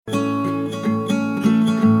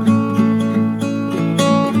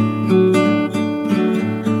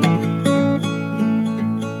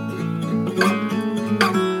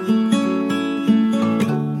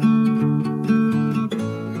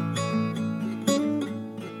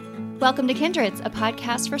Welcome to Kindreds, a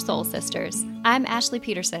podcast for soul sisters. I'm Ashley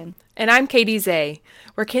Peterson. And I'm Katie Zay.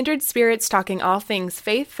 We're kindred spirits talking all things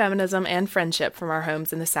faith, feminism, and friendship from our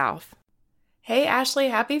homes in the South. Hey, Ashley,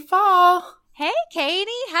 happy fall. Hey, Katie,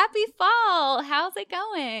 happy fall. How's it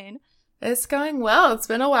going? It's going well. It's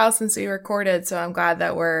been a while since we recorded, so I'm glad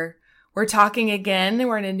that we're talking again.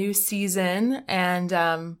 We're in a new season,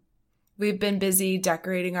 and we've been busy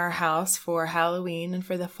decorating our house for Halloween and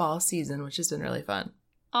for the fall season, which has been really fun.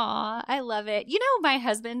 Aw, I love it. You know, my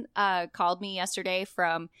husband called me yesterday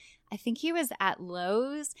from, I think he was at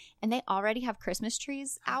Lowe's, and they already have Christmas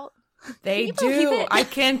trees out. They do. I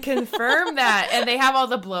can confirm that. And they have all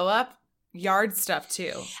the blow-up yard stuff,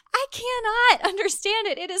 too. I cannot understand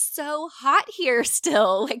it. It is so hot here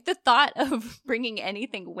still. Like, the thought of bringing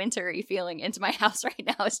anything wintry feeling into my house right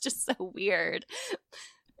now is just so weird.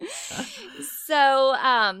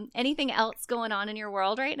 So, anything else going on in your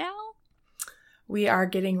world right now? We are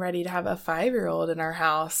getting ready to have a 5-year-old in our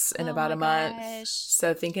house in about a month.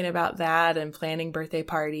 So thinking about that and planning birthday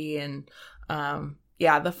party. And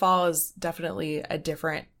the fall is definitely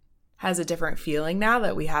has a different feeling now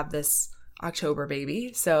that we have this October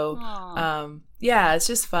baby. So it's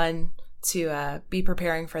just fun to be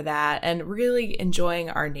preparing for that and really enjoying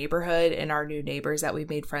our neighborhood and our new neighbors that we've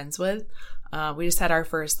made friends with. We just had our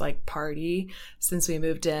first party since we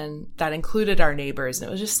moved in that included our neighbors. And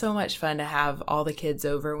it was just so much fun to have all the kids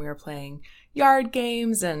over. We were playing yard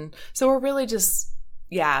games. And so we're really just,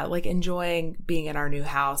 enjoying being in our new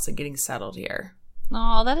house and getting settled here.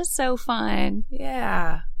 Oh, that is so fun.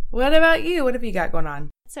 Yeah. What about you? What have you got going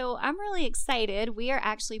on? So I'm really excited. We are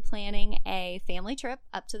actually planning a family trip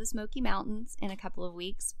up to the Smoky Mountains in a couple of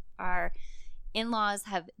weeks. Our in-laws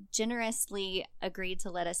have generously agreed to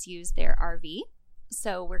let us use their RV.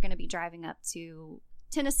 So we're going to be driving up to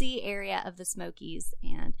Tennessee area of the Smokies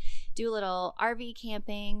and do a little RV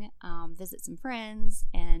camping, visit some friends,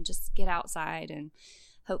 and just get outside and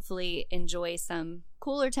hopefully enjoy some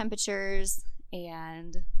cooler temperatures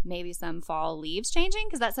and maybe some fall leaves changing,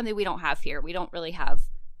 because that's something we don't have here. We don't really have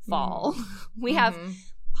fall. We have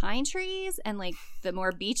pine trees and the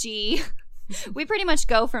more beachy. We pretty much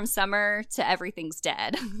go from summer to everything's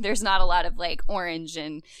dead. There's not a lot of orange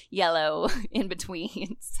and yellow in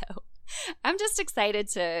between. So I'm just excited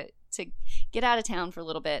to get out of town for a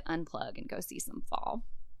little bit, unplug, and go see some fall.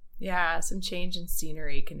 Yeah, some change in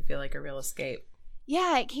scenery can feel like a real escape.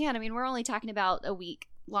 Yeah, it can. I mean, we're only talking about a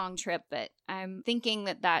week-long trip, but I'm thinking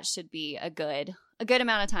that should be a good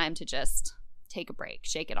amount of time to just take a break,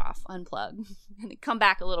 shake it off, unplug, and come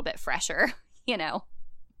back a little bit fresher,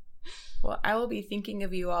 Well, I will be thinking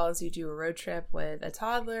of you all as you do a road trip with a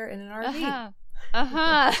toddler in an RV.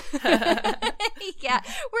 Yeah,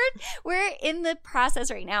 we're in the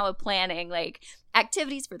process right now of planning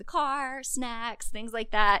activities for the car, snacks, things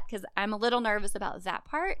like that, because I'm a little nervous about that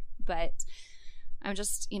part, but I'm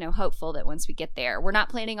just, hopeful that once we get there, we're not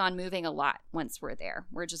planning on moving a lot once we're there.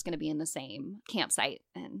 We're just going to be in the same campsite,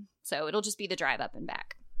 and so it'll just be the drive up and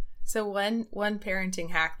back. So one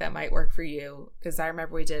parenting hack that might work for you, because I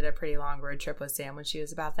remember we did a pretty long road trip with Sam when she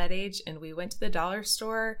was about that age, and we went to the dollar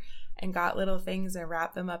store and got little things and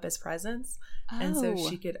wrapped them up as presents. Oh. And so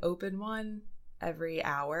she could open one every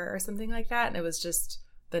hour or something like that. And it was just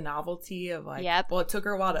the novelty of well, it took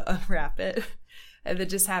her a while to unwrap it and then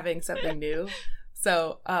just having something new.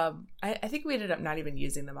 So I think we ended up not even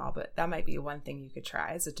using them all, but that might be one thing you could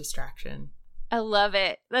try as a distraction. I love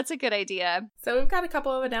it. That's a good idea. So we've got a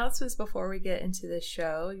couple of announcements before we get into this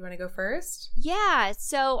show. You want to go first? Yeah.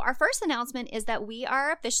 So our first announcement is that we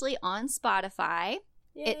are officially on Spotify.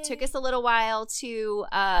 Yay. It took us a little while to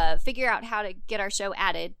figure out how to get our show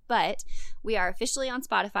added, but we are officially on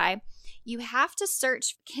Spotify. You have to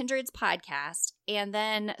search Kindred's podcast and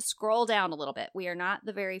then scroll down a little bit. We are not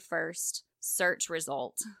the very first search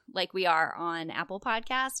result like we are on Apple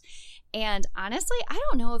Podcasts. And honestly, I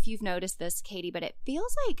don't know if you've noticed this, Katie, but it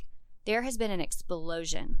feels like there has been an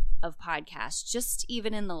explosion of podcasts just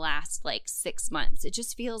even in the last 6 months. It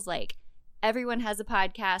just feels like everyone has a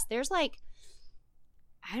podcast. There's 5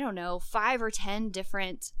 or 10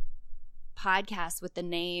 different podcasts with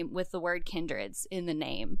the word Kindreds in the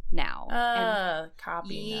name now.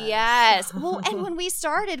 Copy. Yes. Well, and when we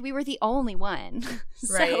started, we were the only one.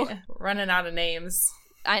 Right. Running out of names.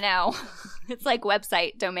 I know. It's like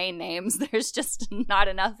website domain names. There's just not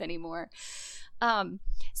enough anymore.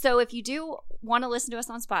 So if you do want to listen to us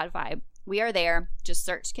on Spotify, we are there. Just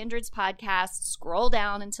search Kindred's podcast, scroll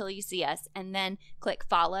down until you see us, and then click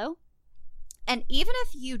follow. And even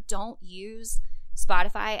if you don't use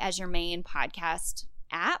Spotify as your main podcast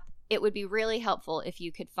app, it would be really helpful if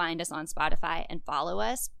you could find us on Spotify and follow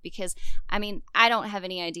us, because, I mean, I don't have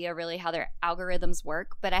any idea really how their algorithms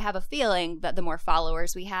work, but I have a feeling that the more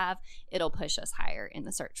followers we have, it'll push us higher in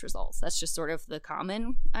the search results. That's just sort of the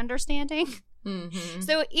common understanding. Mm-hmm.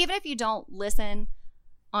 So even if you don't listen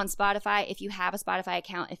on Spotify, if you have a Spotify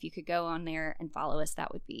account, if you could go on there and follow us,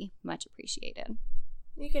 that would be much appreciated.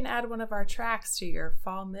 You can add one of our tracks to your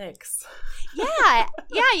fall mix. Yeah,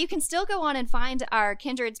 you can still go on and find our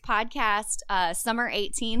Kindred's podcast Summer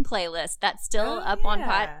 18 playlist. That's still up on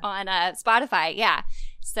Spotify. Yeah.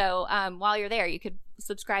 So while you're there, you could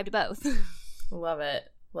subscribe to both. Love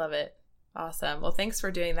it. Awesome. Well, thanks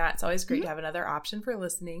for doing that. It's always great to have another option for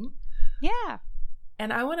listening. Yeah.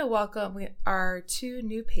 And I want to welcome our 2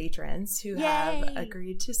 new patrons who have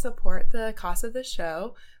agreed to support the cost of the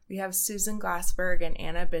show. We have Susan Glassberg and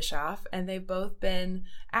Anna Bischoff, and they've both been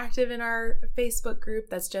active in our Facebook group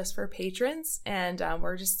that's just for patrons, and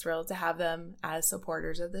we're just thrilled to have them as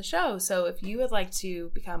supporters of the show. So if you would like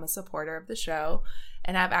to become a supporter of the show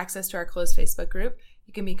and have access to our closed Facebook group,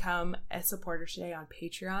 you can become a supporter today on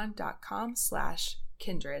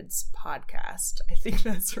patreon.com/kindredspodcast. I think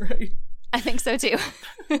that's right. I think so too.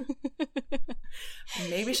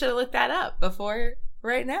 Maybe should have looked that up before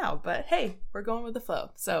right now, but hey, we're going with the flow.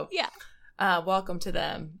 So yeah, welcome to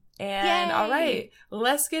them. And Yay. All right,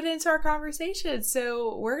 let's get into our conversation.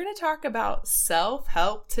 So we're going to talk about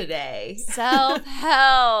self-help today.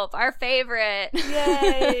 Self-help, our favorite.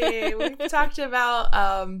 Yay! We've talked about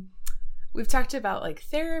like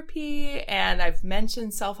therapy, and I've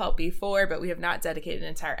mentioned self-help before, but we have not dedicated an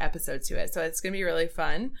entire episode to it. So it's going to be really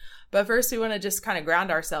fun. But first, we want to just kind of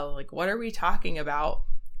ground ourselves. Like, what are we talking about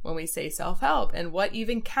when we say self-help, and what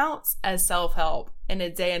even counts as self-help in a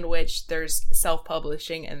day in which there's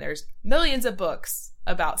self-publishing and there's millions of books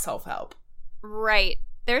about self-help? Right.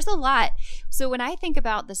 There's a lot. So when I think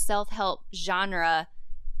about the self-help genre,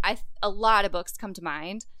 a lot of books come to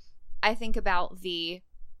mind. I think about the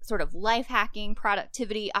sort of life hacking,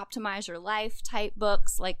 productivity, optimize your life type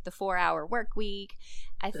books like The 4-Hour Workweek.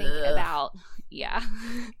 I think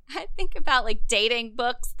about like dating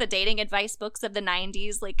books, the dating advice books of the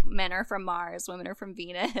 90s, like Men Are From Mars, Women Are From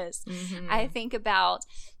Venus. Mm-hmm. I think about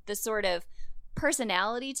the sort of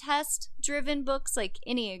personality test driven books like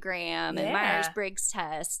Enneagram and Myers-Briggs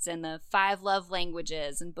tests and the 5 love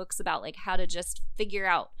languages, and books about like how to just figure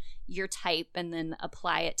out your type and then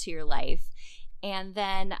apply it to your life. And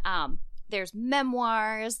then there's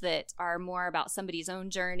memoirs that are more about somebody's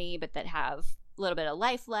own journey, but that have a little bit of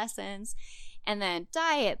life lessons. And then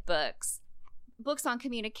diet books, books on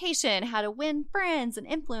communication, how to win friends and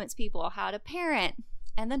influence people, how to parent.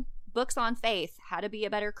 And then books on faith, how to be a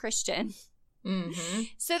better Christian. Mm-hmm.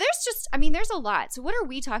 So there's a lot. So what are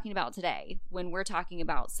we talking about today when we're talking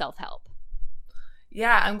about self-help?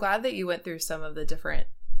 Yeah, I'm glad that you went through some of the different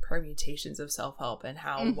permutations of self-help and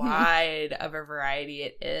how wide of a variety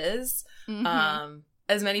it is. Mm-hmm.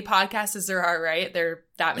 As many podcasts as there are, right? There are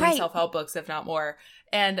that many self-help books, if not more.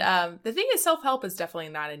 And the thing is, self-help is definitely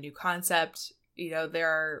not a new concept. You know, there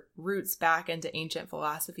are roots back into ancient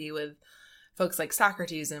philosophy with folks like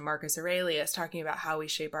Socrates and Marcus Aurelius talking about how we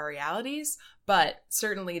shape our realities. But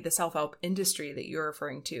certainly the self-help industry that you're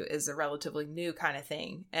referring to is a relatively new kind of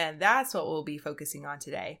thing. And that's what we'll be focusing on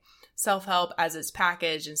today. Self-help as it's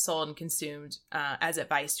packaged and sold and consumed as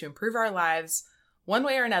advice to improve our lives one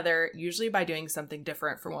way or another, usually by doing something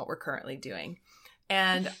different from what we're currently doing.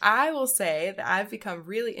 And I will say that I've become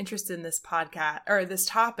really interested in this podcast or this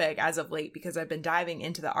topic as of late because I've been diving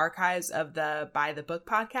into the archives of the By the Book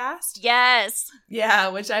podcast. Yes. Yeah,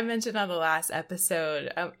 which I mentioned on the last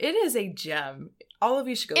episode. It is a gem. All of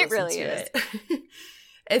you should go listen to it.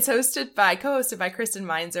 It's co-hosted by Kristen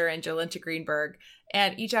Meinzer and Jolenta Greenberg.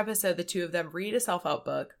 And each episode, the two of them read a self-help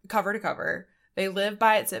book, cover to cover. They live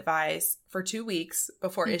by its advice for 2 weeks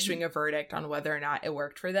before issuing a verdict on whether or not it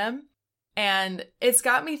worked for them. And it's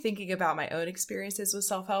got me thinking about my own experiences with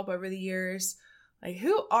self-help over the years. Like,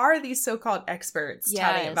 who are these so-called experts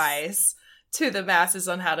touting advice to the masses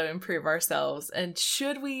on how to improve ourselves? And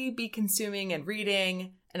should we be consuming and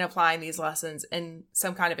reading and applying these lessons in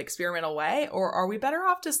some kind of experimental way? Or are we better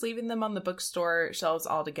off just leaving them on the bookstore shelves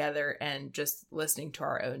altogether and just listening to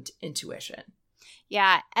our own intuition?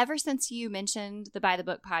 Yeah, ever since you mentioned the By the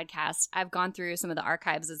Book podcast, I've gone through some of the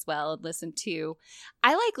archives as well and listened to.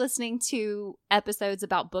 I like listening to episodes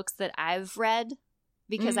about books that I've read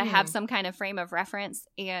because I have some kind of frame of reference,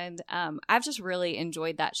 and I've just really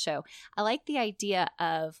enjoyed that show. I like the idea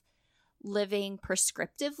of living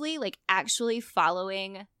prescriptively, like actually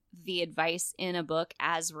following the advice in a book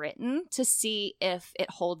as written to see if it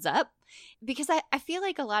holds up. Because I feel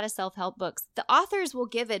like a lot of self-help books, the authors will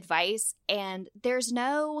give advice and there's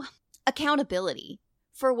no accountability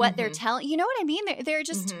for what they're telling. You know what I mean? They're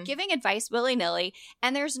just giving advice willy-nilly,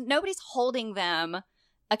 and nobody's holding them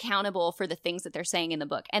accountable for the things that they're saying in the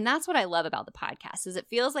book. And that's what I love about the podcast, is it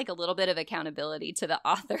feels like a little bit of accountability to the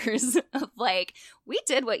authors of like, we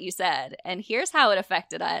did what you said, and here's how it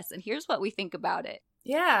affected us, and here's what we think about it.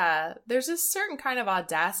 Yeah, there's a certain kind of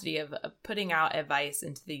audacity of putting out advice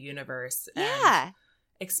into the universe and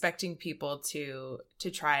expecting people to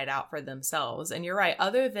try it out for themselves. And you're right,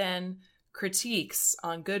 other than critiques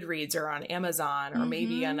on Goodreads or on Amazon or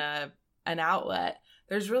maybe on an outlet,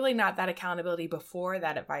 there's really not that accountability before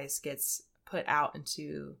that advice gets put out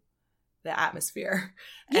into the atmosphere.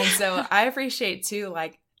 And so I appreciate too,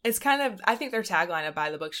 like, it's kind of, I think their tagline of Buy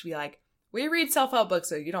the Book should be like, we read self-help books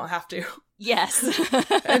so you don't have to. Yes.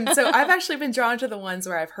 And so I've actually been drawn to the ones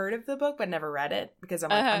where I've heard of the book but never read it, because I'm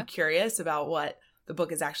like, I'm curious about what the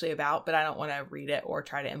book is actually about, but I don't want to read it or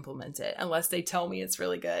try to implement it unless they tell me it's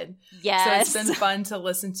really good. Yes. So it's been fun to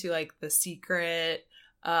listen to, like, The Secret.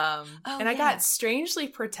 I got strangely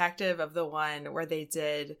protective of the one where they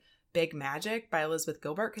did Big Magic by Elizabeth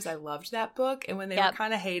Gilbert, because I loved that book. And when they were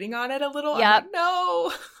kind of hating on it a little, I'm like,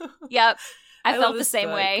 no. I felt the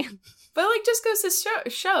same way. But like, just goes to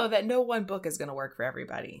show that no one book is going to work for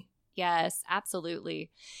everybody. Yes,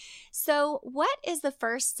 absolutely. So what is the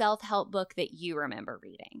first self-help book that you remember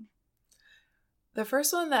reading? The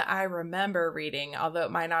first one that I remember reading, although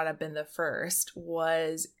it might not have been the first,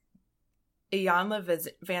 was Iyanla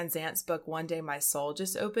Vanzant's book, One Day My Soul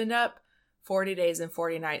Just Opened Up, 40 Days and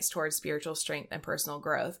 40 Nights Towards Spiritual Strength and Personal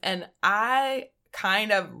Growth. And I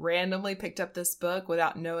kind of randomly picked up this book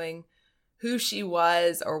without knowing who she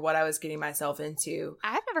was or what I was getting myself into.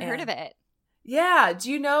 I've never heard of it. Yeah.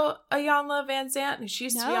 Do you know Iyanla Vanzant? She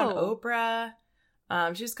used to be on Oprah.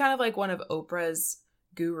 She's kind of like one of Oprah's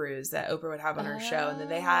gurus that Oprah would have on her show. And then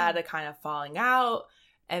they had a kind of falling out.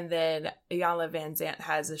 And then Iyanla Vanzant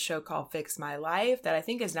has a show called Fix My Life that I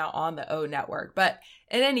think is now on the O Network. But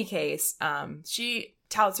in any case, she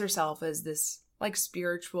touts herself as this like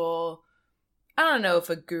spiritual, I don't know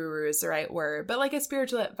if a guru is the right word, but like a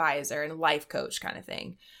spiritual advisor and life coach kind of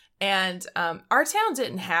thing. And our town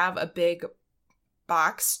didn't have a big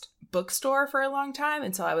boxed bookstore for a long time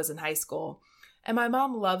until I was in high school. And my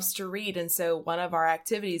mom loves to read. And so one of our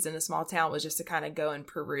activities in a small town was just to kind of go and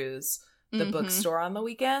peruse the bookstore on the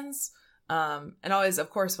weekends. And always, of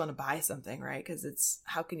course, want to buy something, right? Because it's,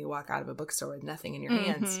 how can you walk out of a bookstore with nothing in your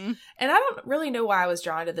hands? And I don't really know why I was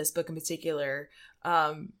drawn to this book in particular.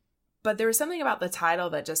 But there was something about the title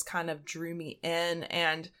that just kind of drew me in.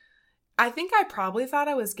 And I think I probably thought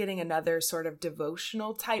I was getting another sort of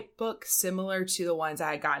devotional type book similar to the ones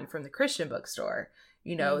I had gotten from the Christian bookstore.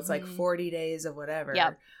 You know, it's like 40 days of whatever.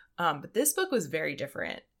 Yep. But this book was very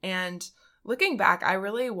different. And looking back, I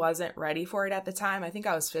really wasn't ready for it at the time. I think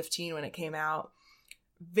I was 15 when it came out.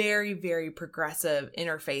 Very, very progressive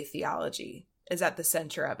interfaith theology is at the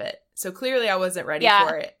center of it. So clearly I wasn't ready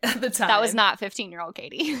for it at the time. That was not 15-year-old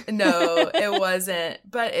Katie. No, it wasn't.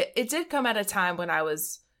 But it did come at a time when I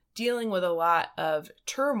was dealing with a lot of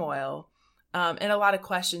turmoil and a lot of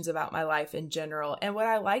questions about my life in general. And what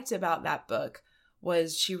I liked about that book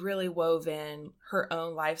was she really wove in her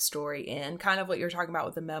own life story in, kind of what you're talking about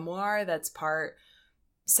with the memoir that's part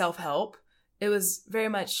self-help. It was very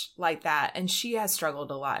much like that. And she has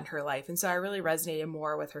struggled a lot in her life. And so I really resonated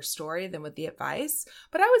more with her story than with the advice.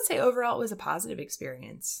 But I would say overall it was a positive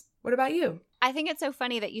experience. What about you? I think it's so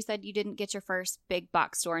funny that you said you didn't get your first big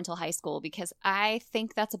box store until high school, because I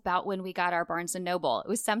think that's about when we got our Barnes & Noble. It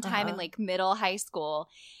was sometime in like middle high school.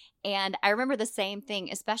 And I remember the same thing,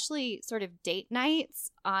 especially sort of date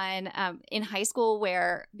nights on in high school,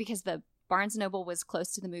 where because the Barnes & Noble was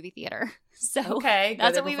close to the movie theater. So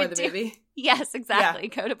that's what we would do. Movie. Yes, exactly.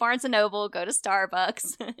 Yeah. Go to Barnes & Noble, go to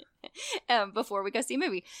Starbucks before we go see a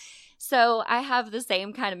movie. So I have the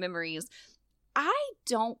same kind of memories. I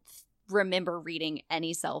don't remember reading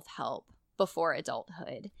any self-help before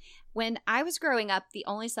adulthood. When I was growing up, the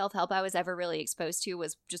only self-help I was ever really exposed to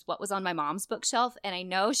was just what was on my mom's bookshelf. And I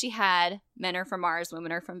know she had Men Are From Mars,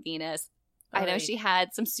 Women Are From Venus. I know she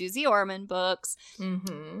had some Susie Orman books.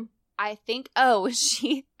 I think,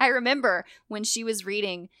 I remember when she was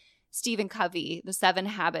reading Stephen Covey, The 7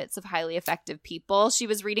 Habits of Highly Effective People. She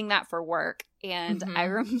was reading that for work. And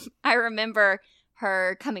I remember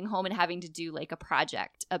her coming home and having to do like a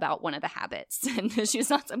project about one of the habits. And she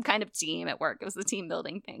was on some kind of team at work. It was a team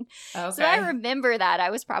building thing. Okay. So I remember that.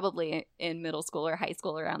 I was probably in middle school or high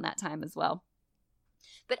school around that time as well.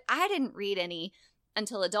 But I didn't read any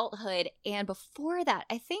until adulthood. And before that,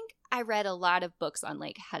 I think I read a lot of books on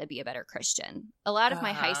like how to be a better Christian. A lot of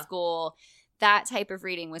my high school, that type of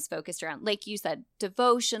reading was focused around, like you said,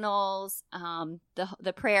 devotionals,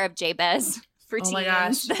 the prayer of Jabez for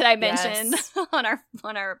teens that I mentioned on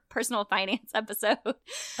our personal finance episode.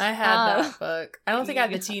 I had that book. I don't think I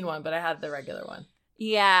had the teen one, but I had the regular one.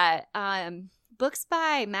 Yeah. Books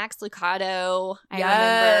by Max Lucado. I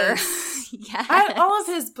remember. Yeah. I had all of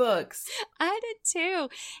his books. I did too.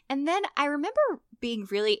 And then I remember being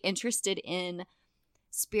really interested in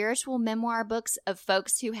spiritual memoir books of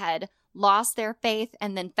folks who had lost their faith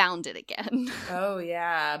and then found it again. Oh,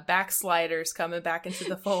 yeah. Backsliders coming back into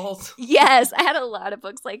the fold. Yes. I had a lot of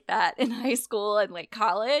books like that in high school and like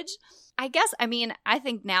college. I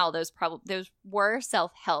think now those were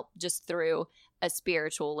self-help just through a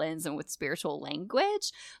spiritual lens and with spiritual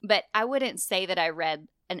language. But I wouldn't say that I read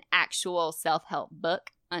an actual self-help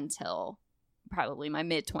book until probably my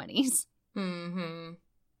mid-20s. Mm-hmm.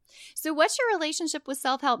 So what's your relationship with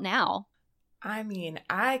self-help now? I mean,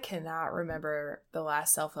 I cannot remember the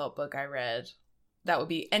last self-help book I read. That would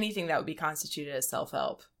be anything that would be constituted as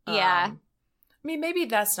self-help. Yeah. I mean, maybe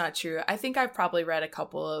that's not true. I think I've probably read a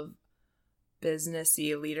couple of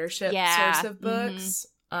businessy leadership sorts of books.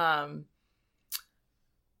 Mm-hmm.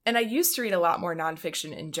 And I used to read a lot more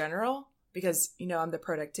nonfiction in general because, I'm the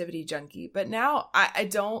productivity junkie. But now I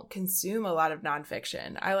don't consume a lot of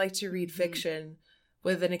nonfiction. I like to read fiction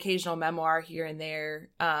with an occasional memoir here and there.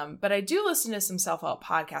 But I do listen to some self-help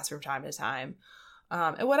podcasts from time to time.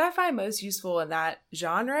 And what I find most useful in that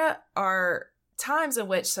genre are times in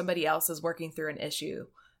which somebody else is working through an issue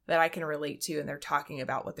that I can relate to, and they're talking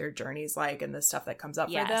about what their journey's like and the stuff that comes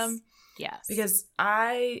up for them. Yes. Because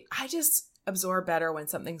I just absorb better when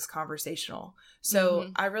something's conversational. So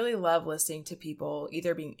I really love listening to people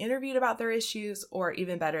either being interviewed about their issues or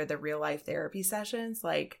even better, the real life therapy sessions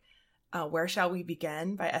like Where Shall We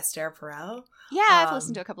Begin by Esther Perel. Yeah, I've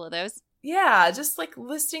listened to a couple of those. Yeah, just like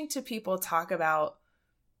listening to people talk about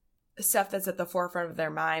stuff that's at the forefront of their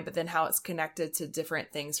mind, but then how it's connected to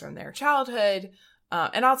different things from their childhood.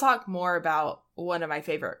 And I'll talk more about one of my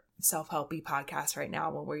favorite self-helpy podcasts right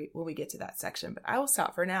now when we get to that section. But I will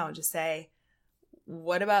stop for now and just say,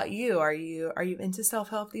 what about you? Are you into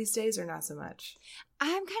self-help these days or not so much?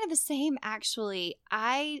 I'm kind of the same, actually.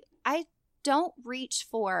 I don't reach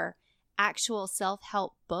for actual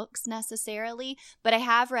self-help books necessarily, but I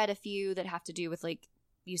have read a few that have to do with, like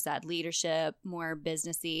you said, leadership, more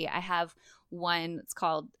businessy. I have one that's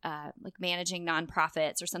called like Managing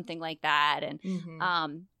Nonprofits or something like that. And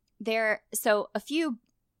so a few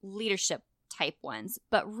leadership type ones,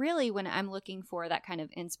 but really when I'm looking for that kind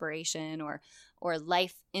of inspiration or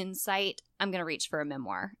life insight, I'm going to reach for a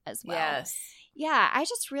memoir as well. Yes. Yeah, I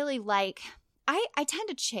just really like, I tend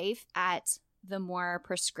to chafe at the more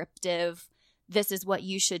prescriptive, this is what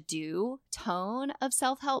you should do tone of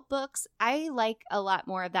self-help books. I like a lot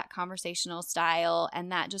more of that conversational style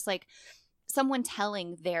and that just like someone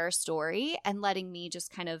telling their story and letting me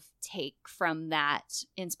just kind of take from that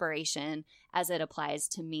inspiration as it applies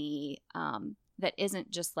to me. That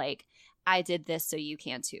isn't just like, I did this so you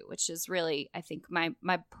can too, which is really, I think, my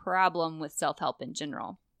problem with self-help in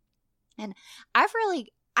general. And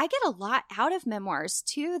I get a lot out of memoirs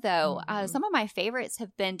too, though. Some of my favorites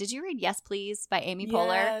have been, did you read Yes, Please by Amy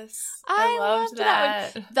Poehler? Yes. I loved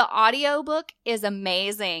that one. The audiobook is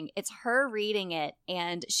amazing. It's her reading it,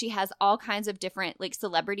 and she has all kinds of different like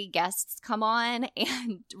celebrity guests come on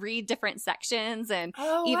and read different sections and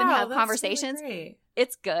even have conversations. Really great.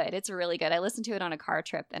 It's good. It's really good. I listened to it on a car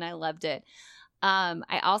trip and I loved it.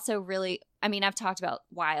 I also I've talked about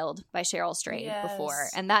Wild by Cheryl Strayed before,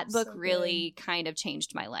 and that book really kind of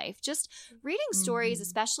changed my life. Just reading stories,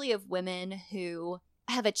 especially of women who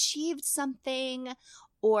have achieved something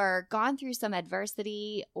or gone through some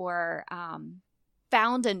adversity or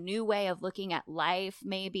found a new way of looking at life,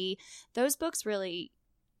 maybe. Those books really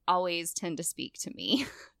always tend to speak to me.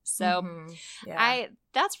 So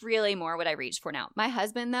that's really more what I reach for now. My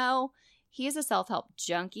husband, though, he is a self-help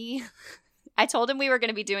junkie. I told him we were going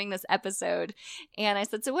to be doing this episode, and I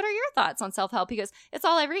said, so what are your thoughts on self-help? He goes, it's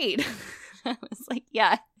all I read. I was like,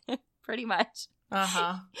 yeah, pretty much.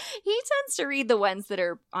 Uh-huh. He tends to read the ones that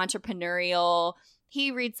are entrepreneurial.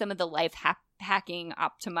 He reads some of the life hacking,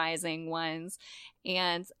 optimizing ones.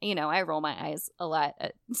 And, I roll my eyes a lot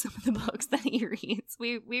at some of the books that he reads.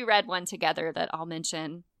 We read one together that I'll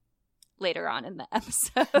mention later on in the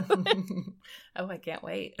episode. Oh, I can't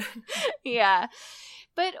wait. Yeah.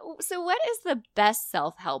 But so what is the best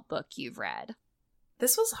self-help book you've read?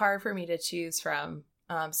 This was hard for me to choose from.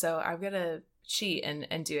 So I'm going to cheat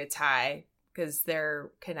and do a tie because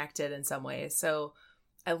they're connected in some ways. So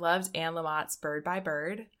I loved Anne Lamott's Bird by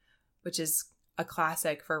Bird, which is a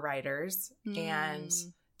classic for writers, and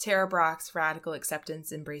Tara Brach's Radical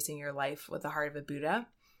Acceptance, Embracing Your Life with the Heart of a Buddha,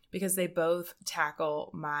 because they both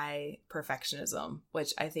tackle my perfectionism,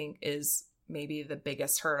 which I think is maybe the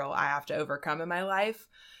biggest hurdle I have to overcome in my life.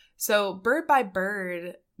 So Bird by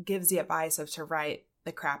Bird gives the advice of to write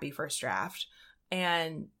the crappy first draft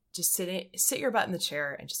and just sit your butt in the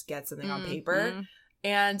chair and just get something on paper.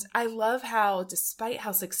 And I love how, despite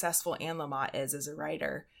how successful Anne Lamott is as a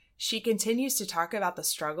writer, she continues to talk about the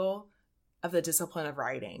struggle of the discipline of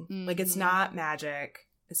writing. Like, it's not magic.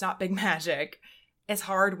 It's not big magic. It's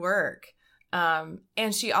hard work. And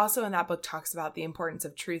she also in that book talks about the importance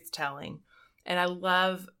of truth telling. And I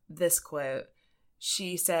love this quote.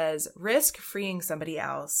 She says, "Risk freeing somebody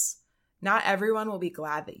else. Not everyone will be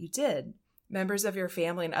glad that you did. Members of your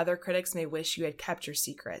family and other critics may wish you had kept your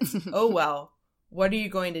secrets. Oh well, what are you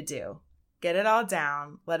going to do? Get it all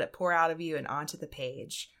down, let it pour out of you and onto the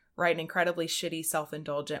page. Write an incredibly shitty,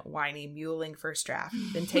 self-indulgent, whiny, mewling first draft.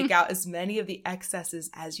 Then take out as many of the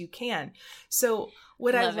excesses as you can." So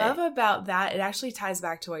what I love about that, it actually ties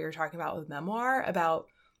back to what you're talking about with memoir, about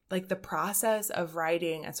like the process of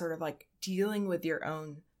writing and sort of like dealing with your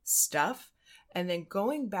own stuff and then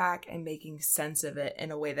going back and making sense of it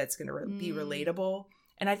in a way that's going to be relatable.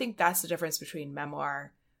 And I think that's the difference between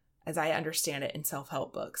memoir, as I understand it, in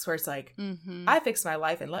self-help books, where it's like, I fixed my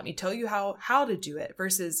life and let me tell you how to do it,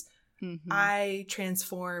 versus I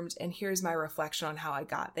transformed and here's my reflection on how I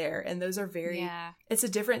got there. And those are it's a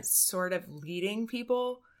different sort of leading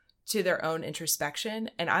people to their own introspection.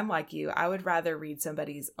 And I'm like you, I would rather read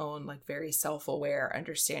somebody's own like very self-aware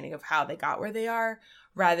understanding of how they got where they are,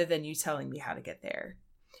 rather than you telling me how to get there.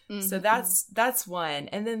 So that's one.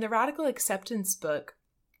 And then the Radical Acceptance book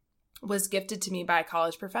was gifted to me by a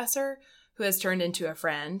college professor who has turned into a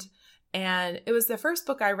friend. And it was the first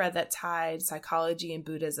book I read that tied psychology and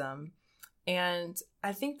Buddhism. And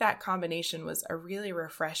I think that combination was a really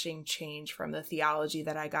refreshing change from the theology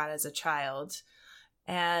that I got as a child.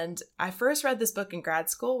 And I first read this book in grad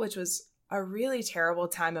school, which was a really terrible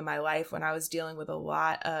time in my life when I was dealing with a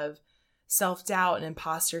lot of self-doubt and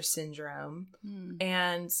imposter syndrome.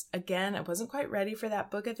 And again, I wasn't quite ready for that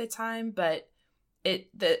book at the time, but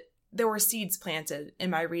there were seeds planted in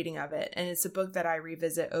my reading of it. And it's a book that I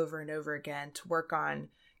revisit over and over again to work on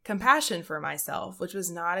compassion for myself, which was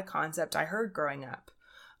not a concept I heard growing up.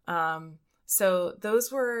 So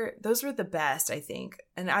those were the best, I think.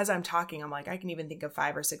 And as I'm talking, I'm like, I can even think of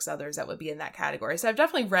 5 or 6 others that would be in that category. So I've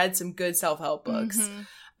definitely read some good self-help books.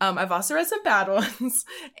 I've also read some bad ones,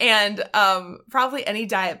 and probably any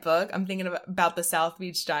diet book. I'm thinking about the South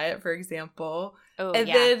Beach Diet, for example.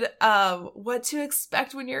 Then What to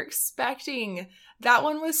Expect When You're Expecting. That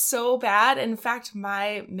one was so bad. In fact,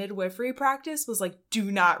 my midwifery practice was like,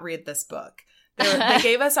 do not read this book. They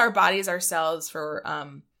gave us our bodies ourselves for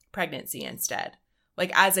pregnancy instead,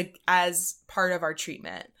 like as part of our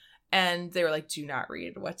treatment. And they were like, do not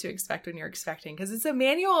read What to Expect When You're Expecting, because it's a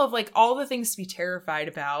manual of like all the things to be terrified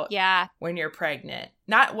about when you're pregnant.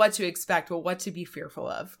 Not what to expect, but what to be fearful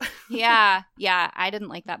of. Yeah. I didn't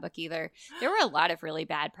like that book either. There were a lot of really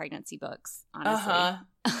bad pregnancy books, honestly.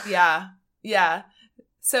 Yeah.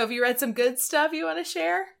 So have you read some good stuff you want to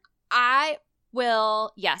share? I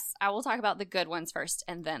will talk about the good ones first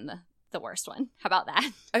and then the worst one. How about that?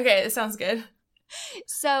 Okay, it sounds good.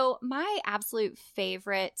 So my absolute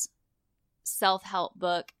favorite self-help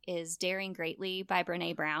book is Daring Greatly by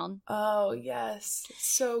Brené Brown. Oh, yes.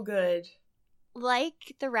 So good.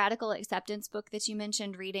 Like the Radical Acceptance book that you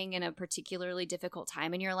mentioned reading in a particularly difficult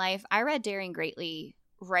time in your life, I read Daring Greatly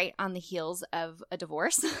right on the heels of a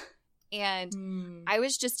divorce. And I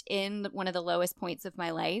was just in one of the lowest points of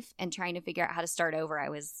my life and trying to figure out how to start over. I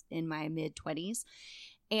was in my mid-20s.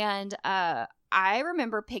 And I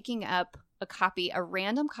remember picking up a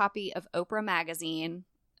random copy of Oprah Magazine,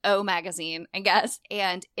 O Magazine, I guess.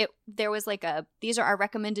 And there was like these are our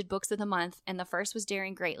recommended books of the month. And the first was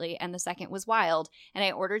Daring Greatly and the second was Wild. And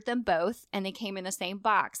I ordered them both and they came in the same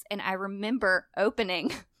box. And I remember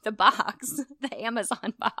opening the box, the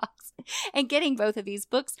Amazon box, and getting both of these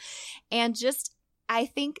books. And just, I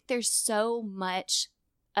think there's so much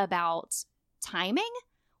about timing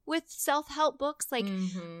with self-help books. Like,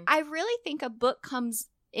 I really think a book comes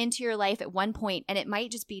into your life at one point and it might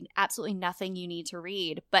just be absolutely nothing you need to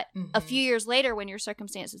read, but a few years later when your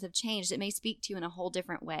circumstances have changed, it may speak to you in a whole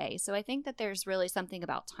different way. So I think that there's really something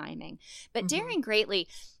about timing. But Daring Greatly,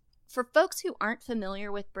 for folks who aren't familiar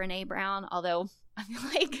with Brené Brown, although I feel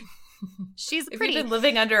like she's if you've been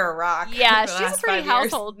living under a rock, she's a pretty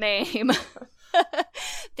household name.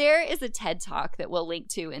 There is a TED Talk that we'll link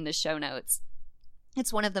to in the show notes.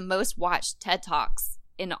 It's one of the most watched TED Talks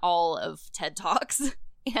in all of TED Talks.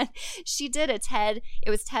 And she did it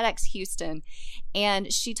was TEDx Houston.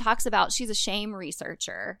 And she talks about, she's a shame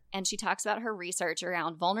researcher. And she talks about her research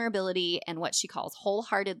around vulnerability and what she calls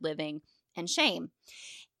wholehearted living and shame.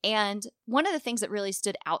 And one of the things that really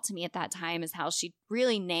stood out to me at that time is how she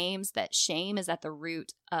really names that shame is at the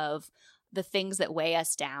root of the things that weigh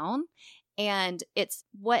us down. And it's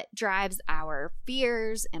what drives our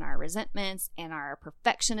fears and our resentments and our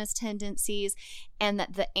perfectionist tendencies. And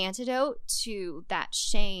that the antidote to that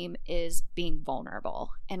shame is being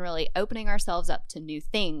vulnerable and really opening ourselves up to new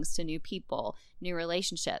things, to new people, new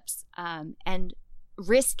relationships, and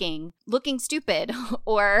risking looking stupid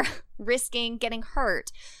or risking getting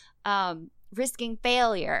hurt, risking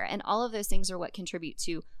failure. And all of those things are what contribute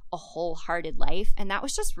to a wholehearted life. And that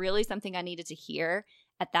was just really something I needed to hear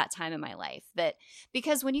at that time in my life. That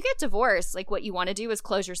because when you get divorced, like what you want to do is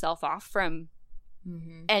close yourself off from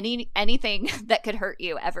anything that could hurt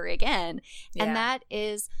you ever again. Yeah. And that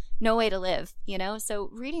is no way to live, you know? So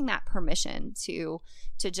reading that permission to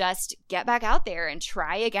just get back out there and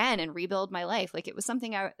try again and rebuild my life, like it was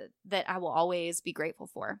something that I will always be grateful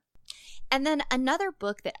for. And then another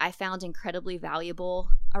book that I found incredibly valuable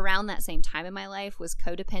around that same time in my life was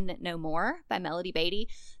Codependent No More by Melody Beattie.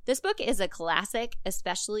 This book is a classic,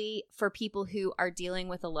 especially for people who are dealing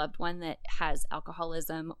with a loved one that has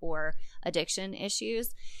alcoholism or addiction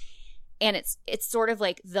issues. And it's sort of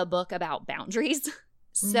like the book about boundaries.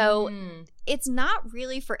 So it's not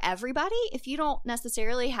really for everybody. If you don't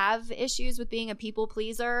necessarily have issues with being a people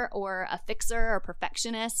pleaser or a fixer or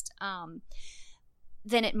perfectionist,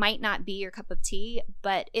 then it might not be your cup of tea,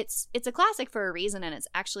 but it's a classic for a reason. And it's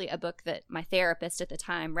actually a book that my therapist at the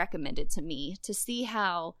time recommended to me to see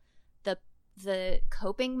how the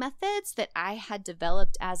coping methods that I had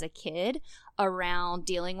developed as a kid around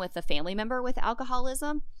dealing with a family member with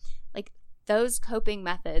alcoholism, like those coping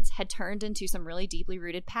methods had turned into some really deeply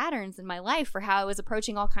rooted patterns in my life for how I was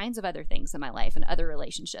approaching all kinds of other things in my life and other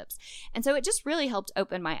relationships. And so it just really helped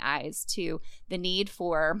open my eyes to the need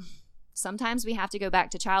for, sometimes we have to go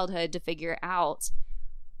back to childhood to figure out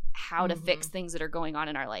how to fix things that are going on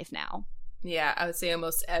in our life now. Yeah, I would say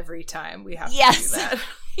almost every time we have to do that.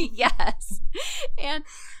 Yes. And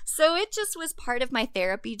so it just was part of my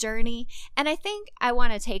therapy journey. And I think I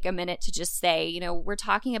want to take a minute to just say, you know, we're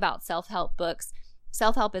talking about self-help books.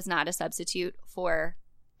 Self-help is not a substitute for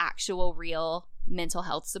actual, real mental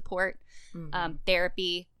health support,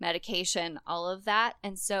 therapy, medication, all of that.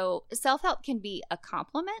 And so self-help can be a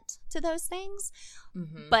complement to those things.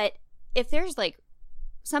 But if there's like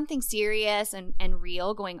something serious and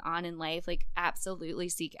real going on in life, like absolutely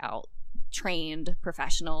seek out trained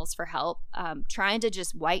professionals for help. Trying to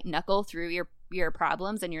just white knuckle through your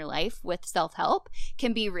problems in your life with self-help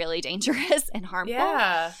can be really dangerous and harmful.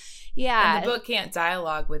 Yeah. And the book can't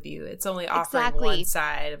dialogue with you. It's only offering one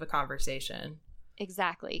side of a conversation.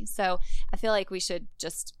 Exactly. So I feel like we should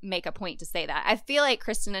just make a point to say that. I feel like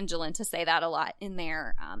Kristen and Jolenta say that a lot in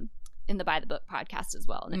their in the By the Book podcast as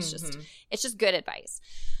well. And it's just good advice.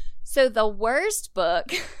 So the worst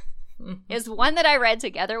book is one that I read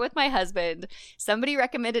together with my husband. Somebody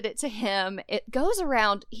recommended it to him. It goes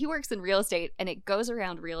around, he works in real estate, and it goes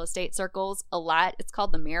around real estate circles a lot. It's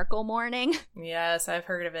called The Miracle Morning. Yes, I've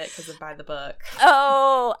heard of it because of By the Book.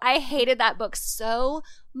 Oh, I hated that book so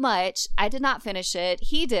much. I did not finish it.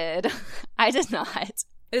 He did. I did not.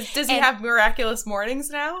 Does he have miraculous mornings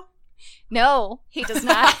now? No, he does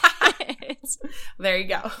not. There you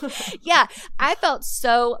go. Yeah, I felt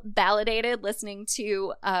so validated listening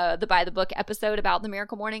to the By the Book episode about The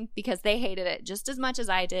Miracle Morning because they hated it just as much as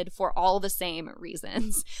I did for all the same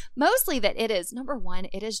reasons. Mostly that it is, number one,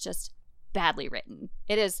 it is just badly written.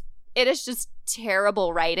 It is just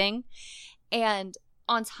terrible writing. And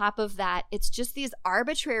on top of that, it's just these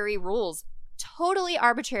arbitrary rules, totally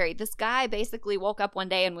arbitrary. This guy basically woke up one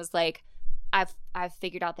day and was like, I've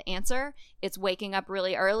figured out the answer. It's waking up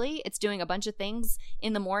really early. It's doing a bunch of things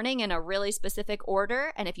in the morning in a really specific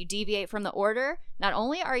order. And if you deviate from the order, not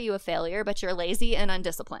only are you a failure, but you're lazy and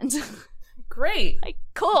undisciplined. Great. Like,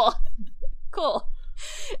 cool.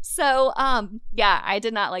 So, yeah, I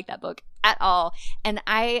did not like that book at all. And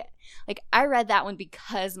I read that one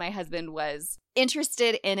because my husband was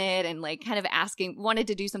interested in it and like kind of wanted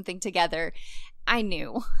to do something together. I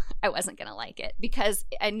knew I wasn't going to like it because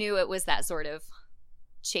I knew it was that sort of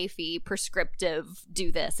chafy, prescriptive,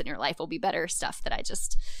 do this and your life will be better stuff that I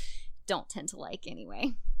just don't tend to like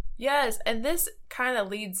anyway. Yes, and this kind of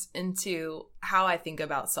leads into how I think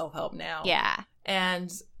about self-help now. Yeah.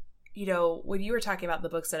 And you know, when you were talking about the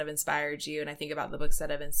books that have inspired you, and I think about the books that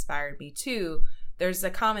have inspired me too, there's a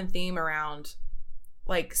common theme around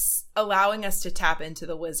like allowing us to tap into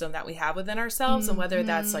the wisdom that we have within ourselves, and whether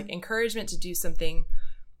that's like encouragement to do something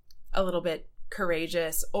a little bit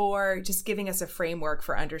courageous, or just giving us a framework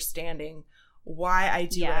for understanding why I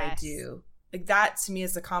do what I do. Like that to me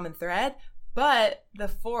is the common thread. But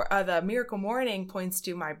the Miracle Morning points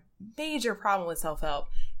to my major problem with self-help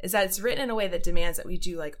is that it's written in a way that demands that we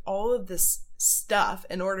do like all of this stuff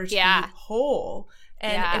in order to be whole.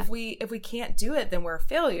 And if we can't do it, then we're a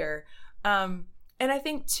failure. And I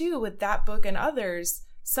think too, with that book and others,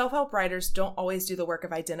 self-help writers don't always do the work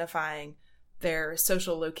of identifying their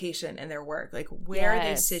social location in their work. Like where are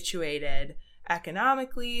they situated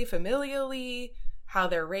economically, familially, how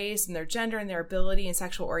their race and their gender and their ability and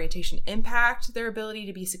sexual orientation impact their ability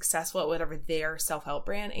to be successful at whatever their self-help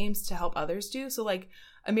brand aims to help others do. So like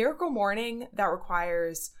a Miracle Morning that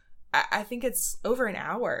requires, I think it's over an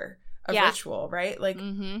hour of ritual, right? Like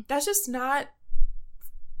that's just not,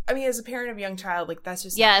 I mean, as a parent of a young child, like that's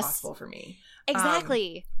just not possible for me.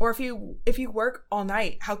 Exactly. Or if you work all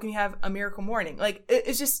night, how can you have a Miracle Morning? Like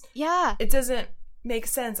it's just, it doesn't make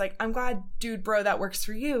sense. Like I'm glad, dude, bro, that works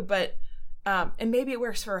for you, but and maybe it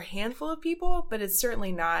works for a handful of people, but it's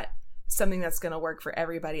certainly not something that's going to work for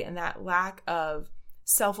everybody. And that lack of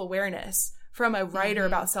self-awareness from a writer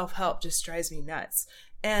about self-help just drives me nuts.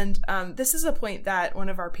 And this is a point that one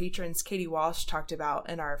of our patrons, Katie Walsh, talked about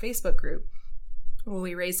in our Facebook group when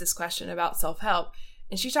we raised this question about self-help.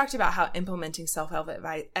 And she talked about how implementing self-help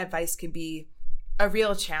advice can be a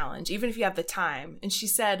real challenge, even if you have the time. And she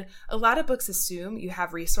said, a lot of books assume you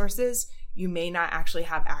have resources you may not actually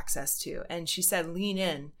have access to. And she said, Lean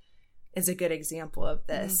In is a good example of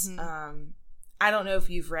this. I don't know if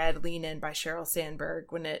you've read Lean In by Sheryl Sandberg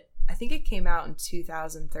I think it came out in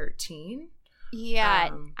 2013. Yeah,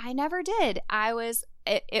 I never did.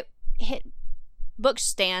 It hit book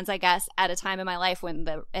stands, I guess, at a time in my life when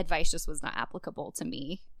the advice just was not applicable to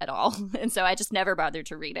me at all. And so I just never bothered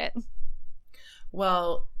to read it.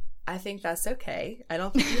 Well, I think that's okay. I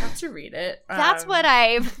don't think you have to read it. That's what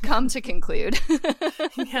I've come to conclude.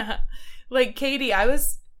 Yeah. Like Katie, I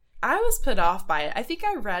was put off by it. I think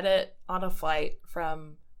I read it on a flight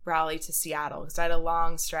from Raleigh to Seattle because I had a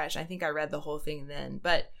long stretch. I think I read the whole thing then.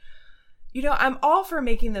 But, you know, I'm all for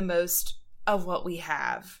making the most of what we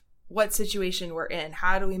have, what situation we're in.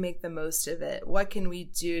 How do we make the most of it? What can we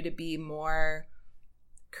do to be more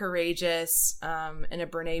courageous in a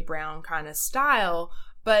Brene Brown kind of style?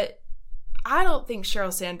 But I don't think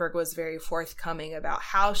Sheryl Sandberg was very forthcoming about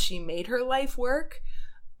how she made her life work.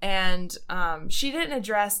 And she didn't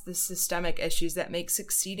address the systemic issues that make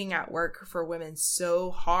succeeding at work for women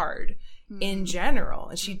so hard in general.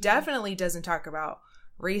 And she definitely doesn't talk about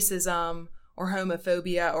racism or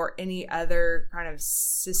homophobia or any other kind of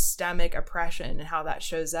systemic oppression and how that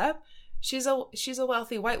shows up. She's a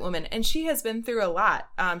wealthy white woman, and she has been through a lot.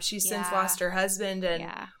 She's since lost her husband and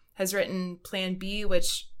has written Plan B,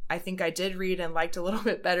 which I think I did read and liked a little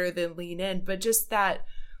bit better than Lean In. But just that,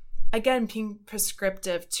 again, being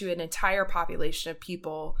prescriptive to an entire population of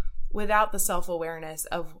people without the self-awareness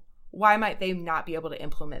of why might they not be able to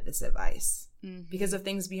implement this advice because of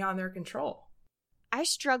things beyond their control. I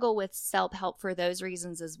struggle with self-help for those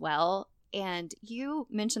reasons as well. And you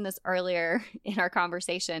mentioned this earlier in our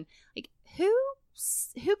conversation. Like, who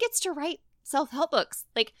gets to write self-help books?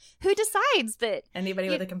 Like, who decides that? Anybody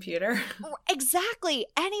with a computer. Exactly.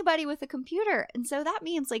 Anybody with a computer. And so that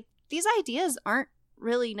means, like, these ideas aren't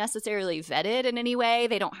really necessarily vetted in any way.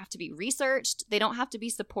 They don't have to be researched. They don't have to be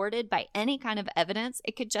supported by any kind of evidence.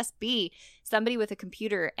 It could just be somebody with a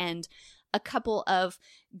computer and a couple of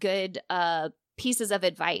good pieces of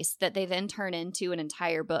advice that they then turn into an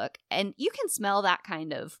entire book. And you can smell that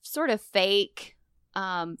kind of sort of fake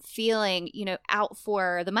feeling, you know, out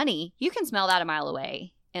for the money. You can smell that a mile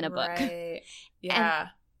away in a book. Right. Yeah. And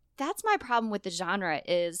that's my problem with the genre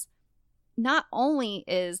is not only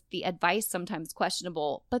is the advice sometimes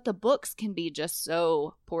questionable, but the books can be just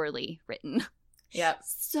so poorly written. Yep.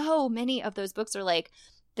 So many of those books are like,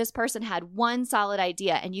 this person had one solid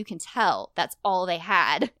idea and you can tell that's all they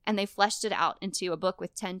had. And they fleshed it out into a book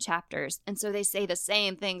with 10 chapters. And so they say the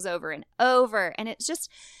same things over and over. And it's just,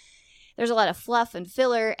 there's a lot of fluff and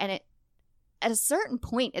filler. And at a certain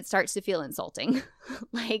point, it starts to feel insulting.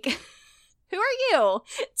 Like, who are you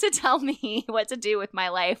to tell me what to do with my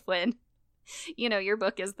life when, you know, your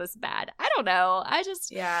book is this bad? I don't know. I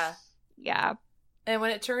just, yeah. And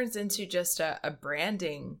when it turns into just a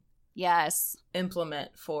branding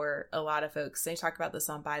implement for a lot of folks, they talk about this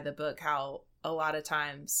on By the Book, how a lot of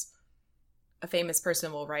times a famous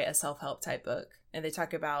person will write a self-help type book, and they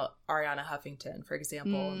talk about Ariana Huffington, for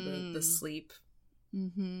example, the sleep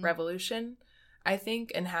revolution, I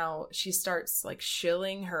think, and how she starts like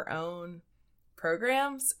shilling her own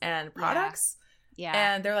programs and products. Yeah.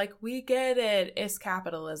 And they're like, we get it, it's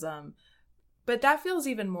capitalism. But that feels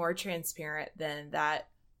even more transparent than that.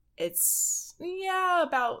 It's,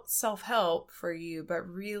 about self-help for you, but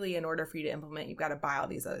really in order for you to implement, you've got to buy all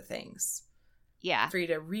these other things. Yeah. For you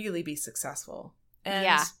to really be successful.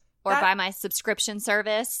 And or buy my subscription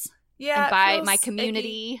service. Yeah. And buy my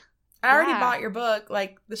community. Icky. I already bought your book.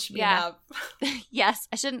 Like, this should be enough. Yes.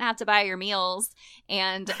 I shouldn't have to buy your meals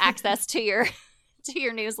and access to your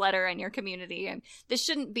newsletter and your community. And this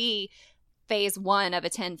shouldn't be phase 1 of a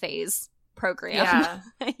 10-phase program. Yeah.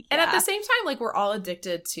 And at the same time, like, we're all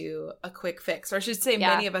addicted to a quick fix. Or I should say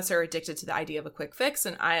many of us are addicted to the idea of a quick fix,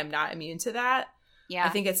 and I am not immune to that. Yeah. I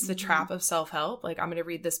think it's the trap of self-help. Like, I'm going to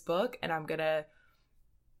read this book and I'm going to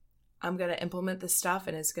implement this stuff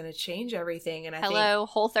and it's going to change everything. And I think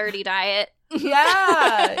Whole30 diet.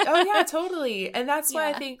 Yeah. Oh yeah, totally. And that's why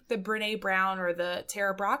I think the Brene Brown or the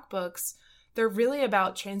Tara Brach books, they're really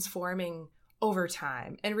about transforming over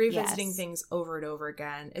time and revisiting things over and over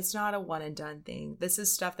again. It's not a one and done thing. This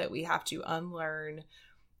is stuff that we have to unlearn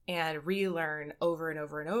and relearn over and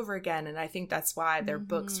over and over again. And I think that's why their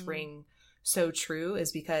books ring so true,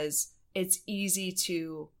 is because it's easy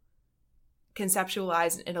to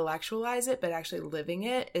conceptualize and intellectualize it, but actually living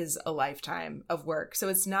it is a lifetime of work. So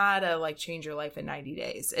it's not a like change your life in 90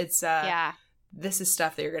 days. It's this is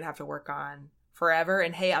stuff that you're going to have to work on forever.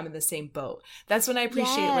 And hey, I'm in the same boat. That's when I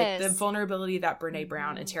appreciate like the vulnerability that Brene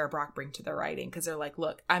Brown and Tara Brach bring to their writing, because they're like,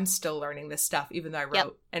 look, I'm still learning this stuff. Even though I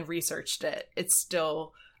wrote and researched it, it's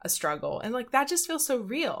still a struggle. And like, that just feels so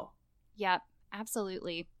real. Yep,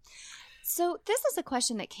 absolutely. So this is a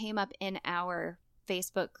question that came up in our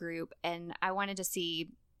Facebook group, and I wanted to see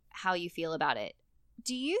how you feel about it.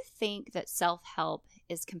 Do you think that self-help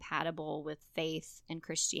is compatible with faith and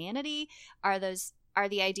Christianity? Are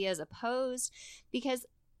the ideas opposed? Because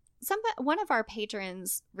one of our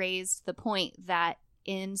patrons raised the point that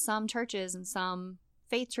in some churches and some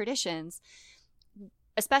faith traditions,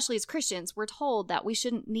 especially as Christians, we're told that we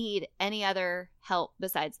shouldn't need any other help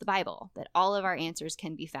besides the Bible, that all of our answers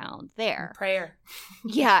can be found there. Prayer.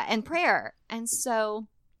 And prayer. And so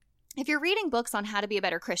if you're reading books on how to be a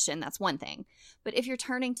better Christian, that's one thing. But if you're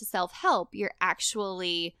turning to self-help, you're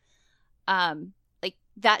actually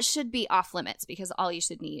that should be off limits, because all you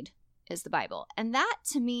should need is the Bible. And that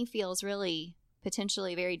to me feels really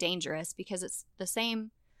potentially very dangerous, because it's the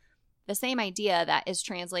same idea that is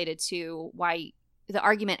translated to why the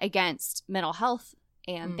argument against mental health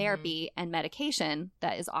and therapy and medication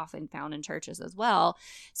that is often found in churches as well.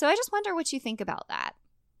 So I just wonder what you think about that.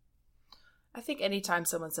 I think anytime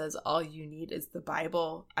someone says all you need is the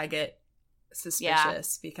Bible, I get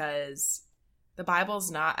suspicious, because the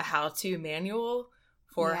Bible's not a how-to manual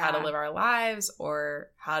for how to live our lives,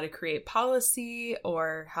 or how to create policy,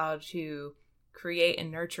 or how to create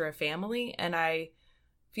and nurture a family. And I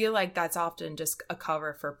feel like that's often just a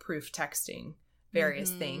cover for proof texting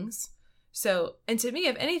various things. So, and to me,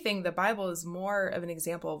 if anything, the Bible is more of an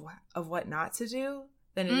example of what not to do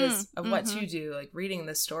than it is of what to do. Like reading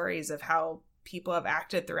the stories of how people have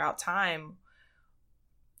acted throughout time.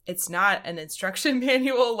 It's not an instruction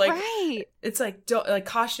manual. Like, it's like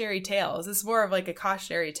cautionary tales. It's more of like a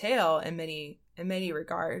cautionary tale in many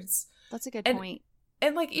regards. That's a good point.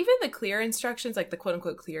 And like even the clear instructions, like the quote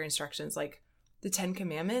unquote clear instructions, like the 10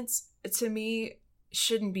 Commandments, to me,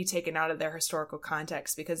 shouldn't be taken out of their historical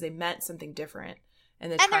context, because they meant something different.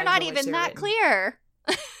 And they're not even that clear.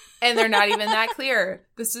 And they're not even that clear.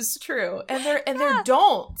 This is true. And they're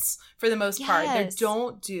don'ts for the most part. They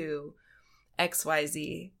don't do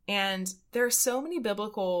XYZ. And there are so many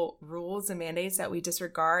biblical rules and mandates that we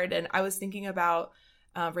disregard. And I was thinking about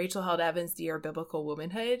Rachel Held Evans' Dear Biblical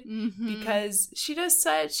Womanhood, because she does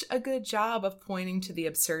such a good job of pointing to the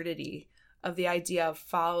absurdity of the idea of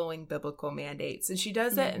following biblical mandates. And she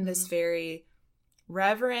does it in this very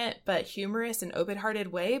reverent but humorous and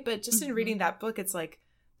open-hearted way. But just in reading that book, it's like,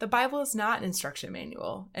 the Bible is not an instruction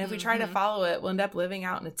manual. And if we try to follow it, we'll end up living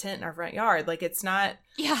out in a tent in our front yard. Like, it's not,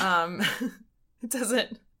 it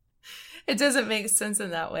doesn't make sense in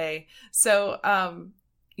that way. So,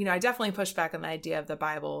 I definitely push back on the idea of the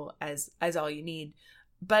Bible as all you need.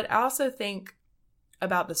 But I also think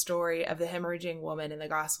about the story of the hemorrhaging woman in the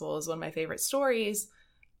gospel is one of my favorite stories,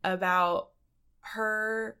 about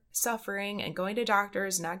her suffering and going to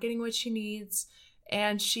doctors, not getting what she needs.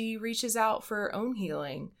 And she reaches out for her own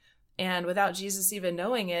healing. And without Jesus even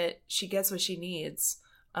knowing it, she gets what she needs.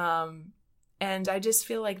 And And I just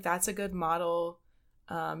feel like that's a good model,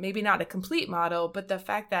 maybe not a complete model, but the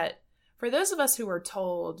fact that for those of us who were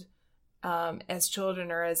told as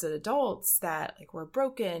children or as adults that like we're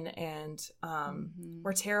broken and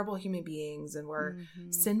we're terrible human beings and we're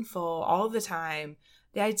sinful all the time,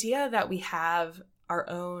 the idea that we have our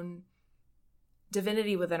own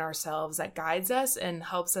divinity within ourselves that guides us and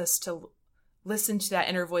helps us to listen to that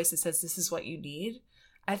inner voice that says, this is what you need.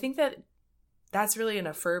 I think that that's really an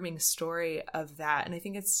affirming story of that. And I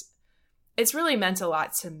think it's really meant a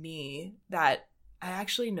lot to me that I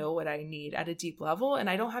actually know what I need at a deep level, and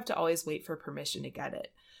I don't have to always wait for permission to get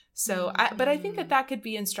it. So, but I think that could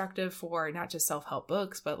be instructive for not just self-help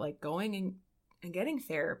books, but like going and getting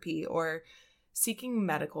therapy or seeking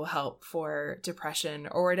medical help for depression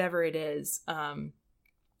or whatever it is.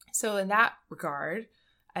 So in that regard,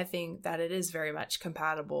 I think that it is very much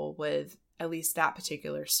compatible with at least that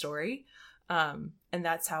particular story. And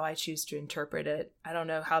that's how I choose to interpret it. I don't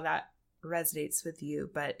know how that resonates with you,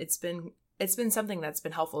 but it's been something that's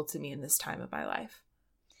been helpful to me in this time of my life.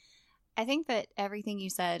 I think that everything you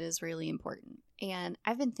said is really important. And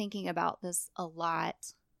I've been thinking about this a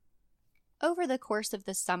lot over the course of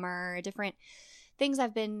the summer, different things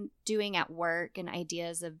I've been doing at work and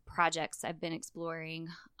ideas of projects I've been exploring,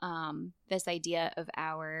 this idea of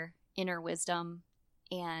our inner wisdom.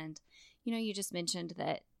 And, you just mentioned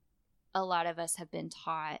that a lot of us have been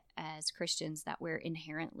taught as Christians that we're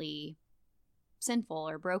inherently sinful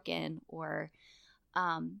or broken, or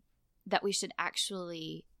that we should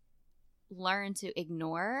actually learn to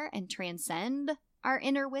ignore and transcend our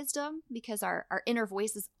inner wisdom, because our inner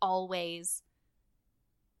voice is always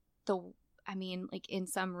like in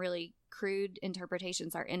some really crude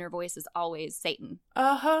interpretations, our inner voice is always Satan.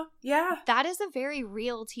 Yeah. That is a very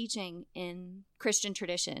real teaching in Christian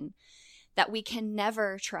tradition, that we can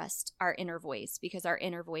never trust our inner voice, because our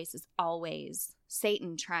inner voice is always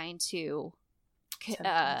Satan trying to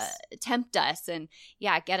tempt us and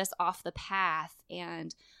get us off the path,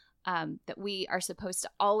 and that we are supposed to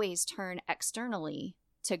always turn externally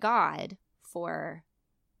to God for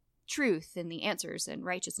truth and the answers and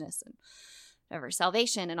righteousness and whatever,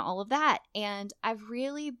 salvation and all of that. And I've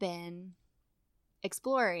really been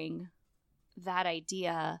exploring that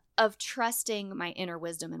idea of trusting my inner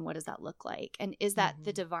wisdom, and what does that look like, and is that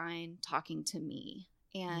the divine talking to me?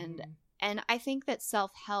 And I think that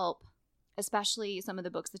self-help, especially some of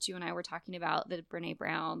the books that you and I were talking about, the Brene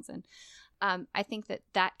Browns, and I think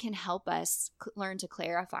that can help us learn to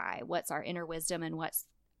clarify what's our inner wisdom and what's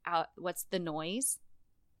the noise.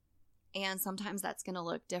 And sometimes that's going to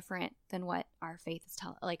look different than what our faith is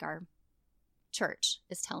like our church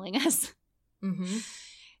is telling us.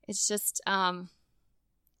 It's just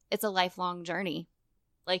it's a lifelong journey.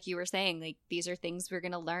 Like you were saying, like these are things we're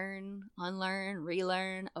going to learn, unlearn,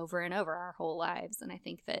 relearn over and over our whole lives. And I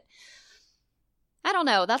think that, I don't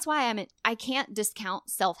know, that's why I can't discount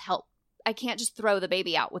self-help. I can't just throw the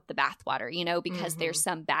baby out with the bathwater, because there's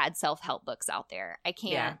some bad self-help books out there. I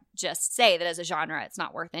can't just say that as a genre it's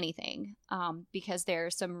not worth anything, because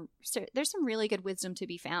there's some really good wisdom to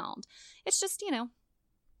be found. It's just,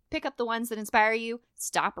 pick up the ones that inspire you.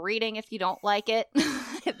 Stop reading if you don't like it.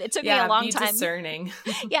 It took me a long time. Be discerning.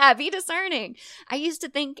 Be discerning. I used to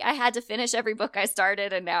think I had to finish every book I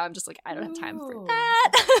started, and now I'm just like, I don't have time for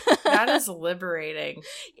that. That is liberating.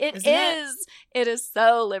 It is. It is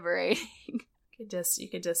so liberating. You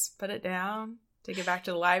could just put it down, take it back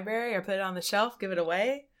to the library, or put it on the shelf, give it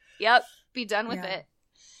away. Yep. Be done with it.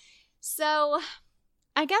 So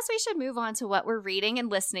I guess we should move on to what we're reading and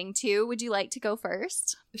listening to. Would you like to go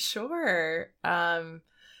first? Sure.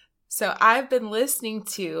 So I've been listening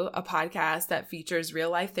to a podcast that features real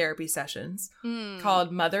life therapy sessions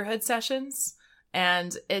called Motherhood Sessions.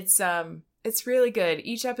 And it's really good.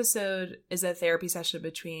 Each episode is a therapy session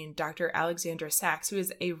between Dr. Alexandra Sachs, who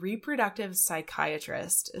is a reproductive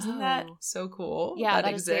psychiatrist. Isn't that so cool? Yeah,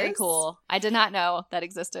 that is very cool. I did not know that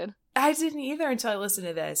existed. I didn't either until I listened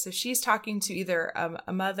to this. So she's talking to either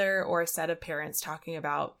a mother or a set of parents talking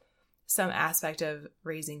about some aspect of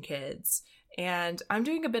raising kids. And I'm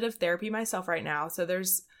doing a bit of therapy myself right now. So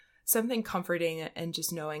there's something comforting in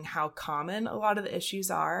just knowing how common a lot of the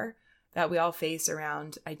issues are that we all face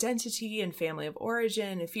around identity and family of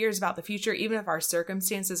origin and fears about the future. Even if our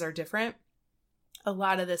circumstances are different, a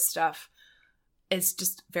lot of this stuff is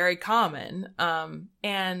just very common.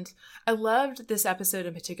 And I loved this episode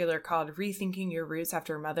in particular called Rethinking Your Roots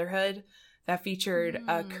After Motherhood, that featured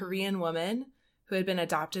a Korean woman who had been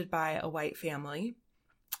adopted by a white family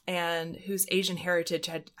and whose Asian heritage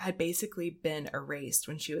had basically been erased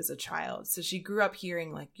when she was a child. So she grew up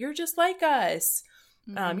hearing like, you're just like us.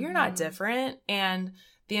 You're not different. And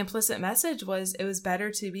the implicit message was it was better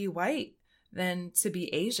to be white than to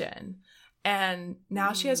be Asian. And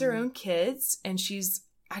now she has her own kids, and she's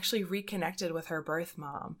actually reconnected with her birth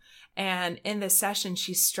mom. And in this session,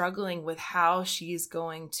 she's struggling with how she's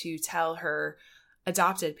going to tell her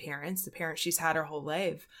adopted parents, the parents she's had her whole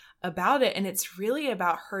life, about it. And it's really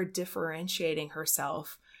about her differentiating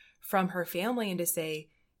herself from her family and to say,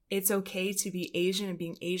 it's okay to be Asian, and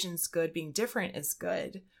being Asian's good, being different is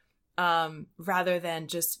good, rather than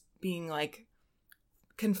just being like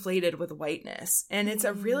conflated with whiteness. And it's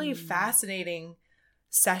a really fascinating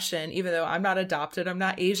session, even though I'm not adopted, I'm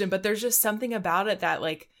not Asian, but there's just something about it that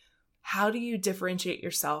like, how do you differentiate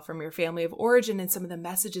yourself from your family of origin, and some of the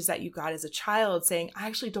messages that you got as a child saying, I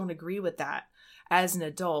actually don't agree with that as an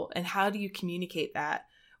adult, and how do you communicate that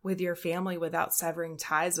with your family without severing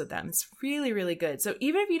ties with them? It's really, really good. So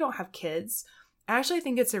even if you don't have kids, I actually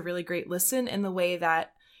think it's a really great listen, in the way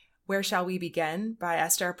that Where Shall We Begin by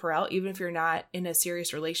Esther Perel, even if you're not in a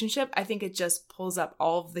serious relationship, I think it just pulls up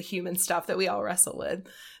all of the human stuff that we all wrestle with.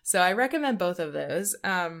 So I recommend both of those.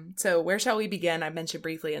 So Where Shall We Begin, I mentioned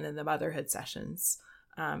briefly, and then the motherhood sessions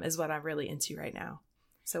is what I'm really into right now.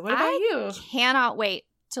 So what about you? I cannot wait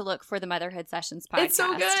to look for the Motherhood Sessions podcast. It's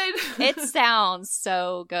so good. It sounds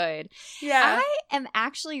so good. Yeah. I am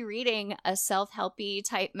actually reading a self-helpy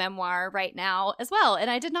type memoir right now as well. And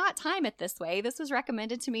I did not time it this way. This was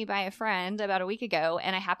recommended to me by a friend about a week ago,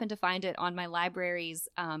 and I happened to find it on my library's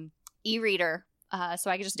e-reader. So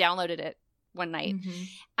I just downloaded it one night. Mm-hmm.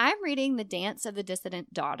 I'm reading The Dance of the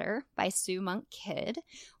Dissident Daughter by Sue Monk Kidd,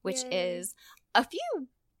 which is a few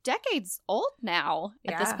decades old now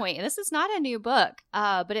at this point. And this is not a new book,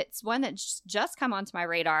 but it's one that's just come onto my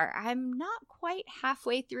radar. I'm not quite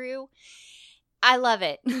halfway through. I love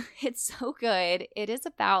it. It's so good. It is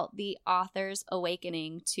about the author's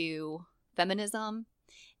awakening to feminism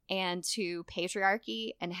and to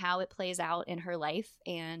patriarchy, and how it plays out in her life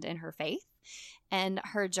and in her faith, and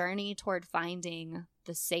her journey toward finding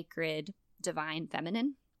the sacred divine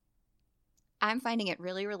feminine. I'm finding it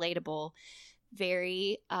really relatable,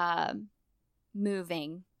 very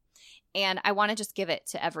moving, and I want to just give it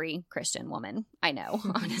to every Christian woman I know,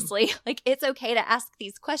 honestly. Like, it's okay to ask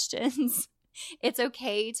these questions. It's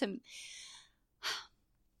okay to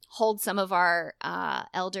hold some of our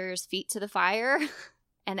elders' feet to the fire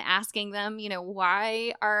and asking them, you know,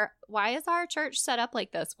 why is our church set up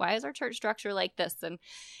like this? Why is our church structure like this?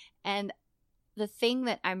 And the thing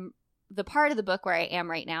that the part of the book where I am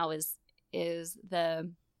right now is the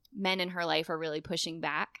men in her life are really pushing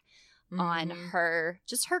back on her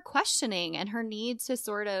questioning and her need to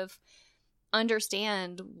sort of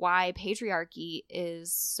understand why patriarchy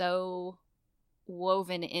is so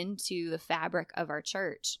woven into the fabric of our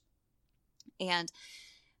church. And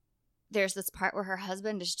there's this part where her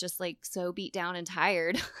husband is just like so beat down and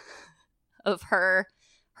tired of her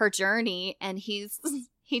journey, and he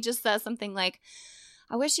just says something like,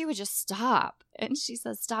 I wish you would just stop. And she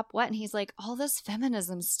says, stop what? And he's like, all this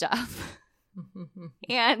feminism stuff.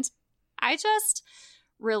 And I just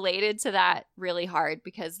related to that really hard,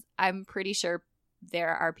 because I'm pretty sure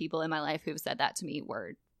there are people in my life who've said that to me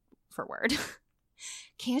word for word.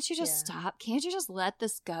 Can't you just stop? Can't you just let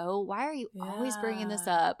this go? Why are you always bringing this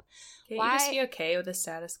up? Can't you just be okay with the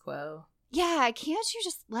status quo? Yeah, can't you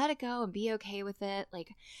just let it go and be okay with it? Like,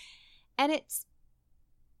 and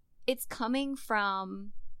it's coming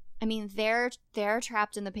from, I mean, they're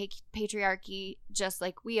trapped in the patriarchy just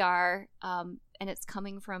like we are, and it's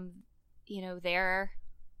coming from, you know, their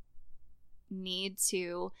need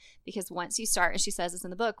to, because once you start, and she says this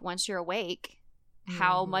in the book, once you're awake,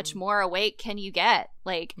 how much more awake can you get?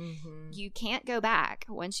 Like, you can't go back.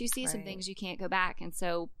 Once you see some things, you can't go back. And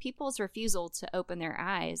so people's refusal to open their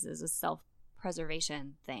eyes is a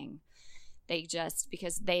self-preservation thing. They just,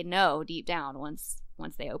 because they know deep down, once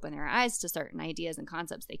they open their eyes to certain ideas and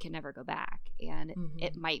concepts, they can never go back. And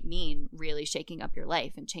it might mean really shaking up your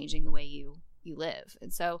life and changing the way you live.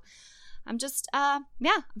 And so I'm just, I'm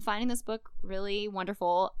finding this book really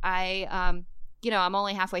wonderful. I'm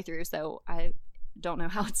only halfway through, so I don't know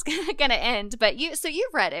how it's gonna end. But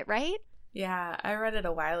you've read it, right? Yeah, I read it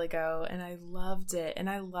a while ago, and I loved it. And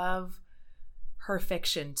I love her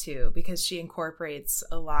fiction too, because she incorporates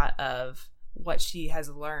a lot of what she has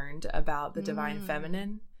learned about the divine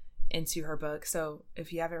feminine into her book. So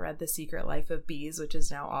if you haven't read The Secret Life of Bees, which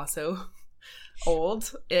is now also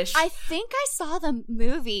old-ish. I think I saw the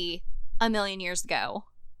movie a million years ago.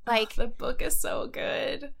 Like, the book is so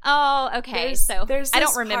good. Oh, okay. There's I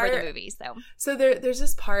don't remember the movie, So there's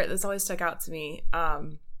this part that's always stuck out to me,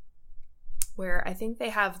 where I think they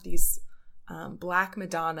have these Black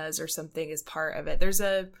Madonnas or something is part of it. There's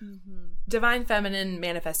a divine feminine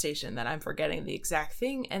manifestation that I'm forgetting the exact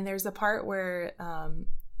thing. And there's a part where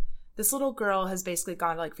this little girl has basically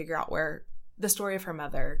gone to like figure out where the story of her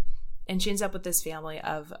mother, and she ends up with this family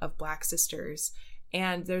of Black sisters.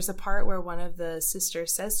 And there's a part where one of the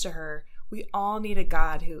sisters says to her, we all need a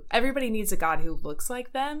God everybody needs a God who looks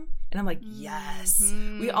like them. And I'm like, yes,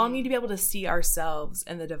 we all need to be able to see ourselves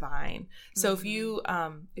in the divine. So if you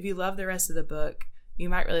love the rest of the book, you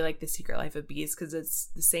might really like The Secret Life of Bees, because it's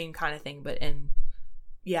the same kind of thing, but in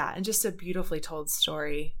just a beautifully told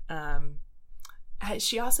story.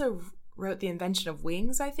 She also wrote The Invention of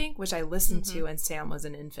Wings, I think, which I listened to when Sam was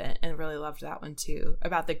an infant, and really loved that one too,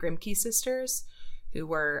 about the Grimke sisters who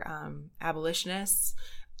were abolitionists.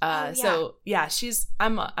 So yeah,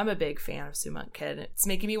 I'm a big fan of Sue Monk Kidd. It's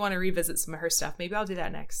making me want to revisit some of her stuff. Maybe I'll do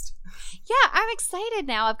that next. Yeah, I'm excited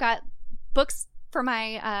now. I've got books for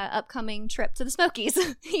my upcoming trip to the Smokies.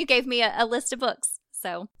 You gave me a list of books.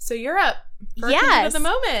 So you're up for Kindred of the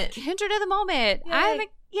Moment. Kindred of the Moment.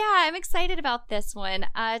 I'm excited about this one.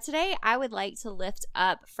 Today, I would like to lift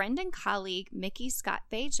up friend and colleague Mickey Scott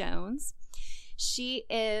Bay Jones. She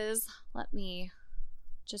is, let me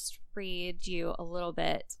just read you a little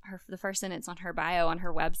bit. The first sentence on her bio on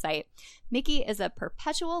her website. Mickey is a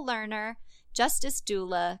perpetual learner, justice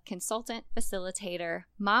doula, consultant, facilitator,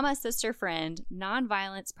 mama, sister, friend,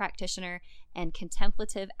 nonviolence practitioner, and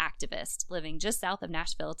contemplative activist living just south of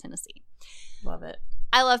Nashville, Tennessee. Love it.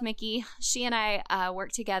 I love Mickey. She and I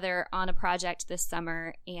worked together on a project this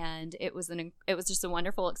summer, and it was just a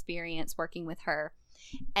wonderful experience working with her.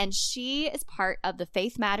 And she is part of the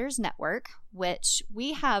Faith Matters Network, which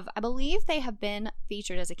I believe they have been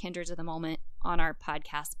featured as a Kindred of the Moment on our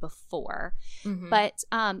podcast before. But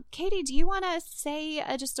Katie, do you want to say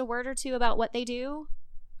just a word or two about what they do?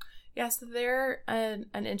 Yeah, so they're an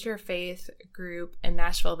interfaith group in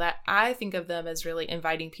Nashville that I think of them as really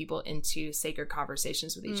inviting people into sacred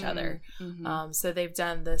conversations with each other. So they've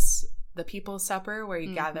done the People's Supper, where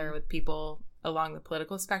you gather with people along the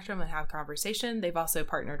political spectrum and have conversation. They've also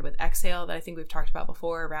partnered with Exhale, that I think we've talked about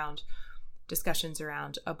before, around discussions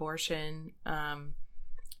around abortion,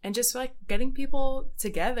 and just like getting people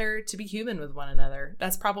together to be human with one another.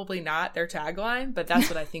 That's probably not their tagline, but that's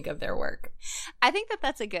what I think of their work. I think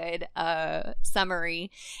that's a good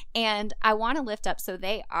summary. And I want to lift up, so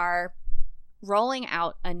they are rolling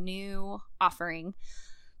out a new offering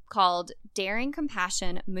called Daring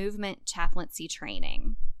Compassion Movement Chaplaincy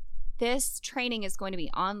Training. This training is going to be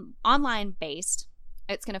online based.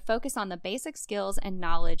 It's going to focus on the basic skills and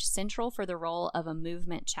knowledge central for the role of a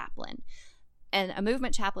movement chaplain. And a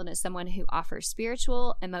movement chaplain is someone who offers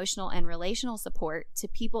spiritual, emotional, and relational support to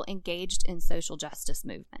people engaged in social justice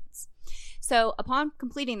movements. So upon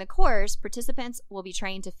completing the course, participants will be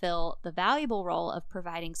trained to fill the valuable role of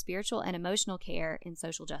providing spiritual and emotional care in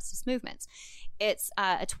social justice movements. It's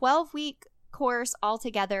a 12-week course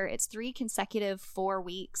altogether. It's 3 consecutive 4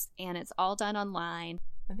 weeks, and it's all done online.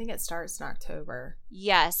 I think it starts in October.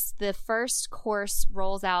 Yes, the first course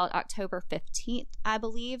rolls out October 15th, I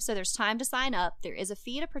believe. So there's time to sign up. There is a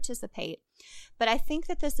fee to participate. But I think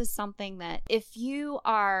that this is something that if you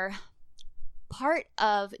are part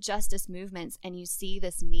of justice movements and you see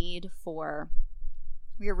this need for,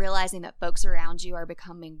 you're realizing that folks around you are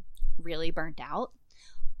becoming really burnt out,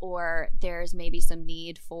 or there's maybe some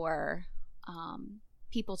need for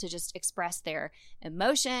people to just express their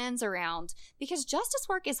emotions around, because justice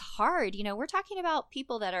work is hard. You know, we're talking about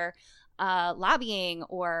people that are lobbying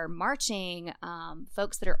or marching,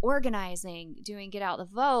 folks that are organizing, doing Get Out the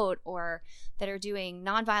Vote, or that are doing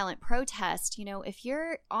nonviolent protest. You know, if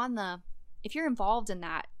you're involved in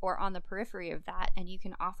that or on the periphery of that, and you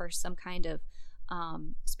can offer some kind of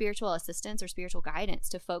spiritual assistance or spiritual guidance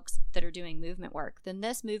to folks that are doing movement work, then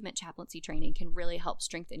this movement chaplaincy training can really help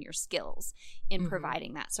strengthen your skills in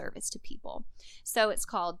providing that service to people. So it's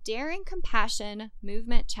called Daring Compassion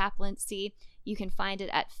Movement Chaplaincy. You can find it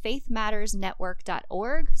at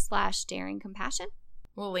faithmattersnetwork.org/daringcompassion.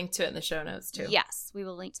 We'll link to it in the show notes too. Yes, we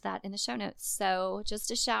will link to that in the show notes. So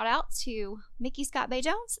just a shout out to Mickey Scott Bay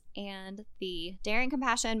Jones and the Daring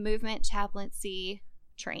Compassion Movement Chaplaincy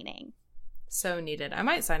Training. So needed. I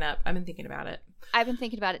might sign up. I've been thinking about it. I've been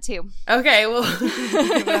thinking about it too. Okay, well,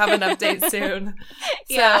 we'll have an update soon.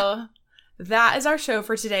 Yeah. So that is our show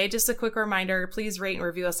for today. Just a quick reminder, please rate and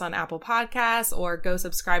review us on Apple Podcasts or go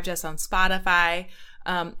subscribe to us on Spotify.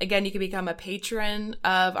 Again, you can become a patron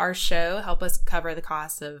of our show, help us cover the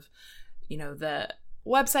cost of, the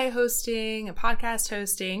website hosting and podcast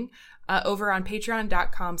hosting over on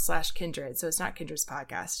patreon.com/kindred. So it's not Kindred's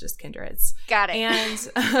podcast, just Kindred's. Got it.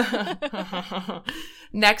 And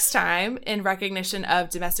next time, in recognition of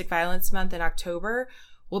Domestic Violence Month in October,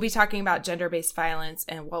 we'll be talking about gender-based violence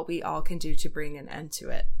and what we all can do to bring an end to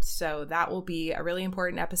it. So that will be a really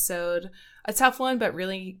important episode, a tough one, but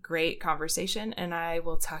really great conversation. And I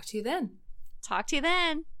will talk to you then. Talk to you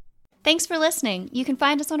then. Thanks for listening. You can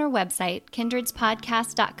find us on our website,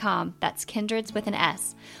 kindredspodcast.com. That's Kindreds with an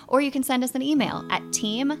S. Or you can send us an email at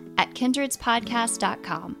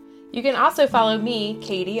team@kindredspodcast.com. You can also follow me,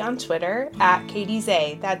 Katie, on Twitter at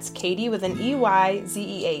KatieZeh. That's Katie with an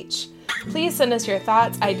EYZEH. Please send us your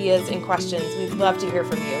thoughts, ideas, and questions. We'd love to hear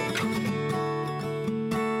from you.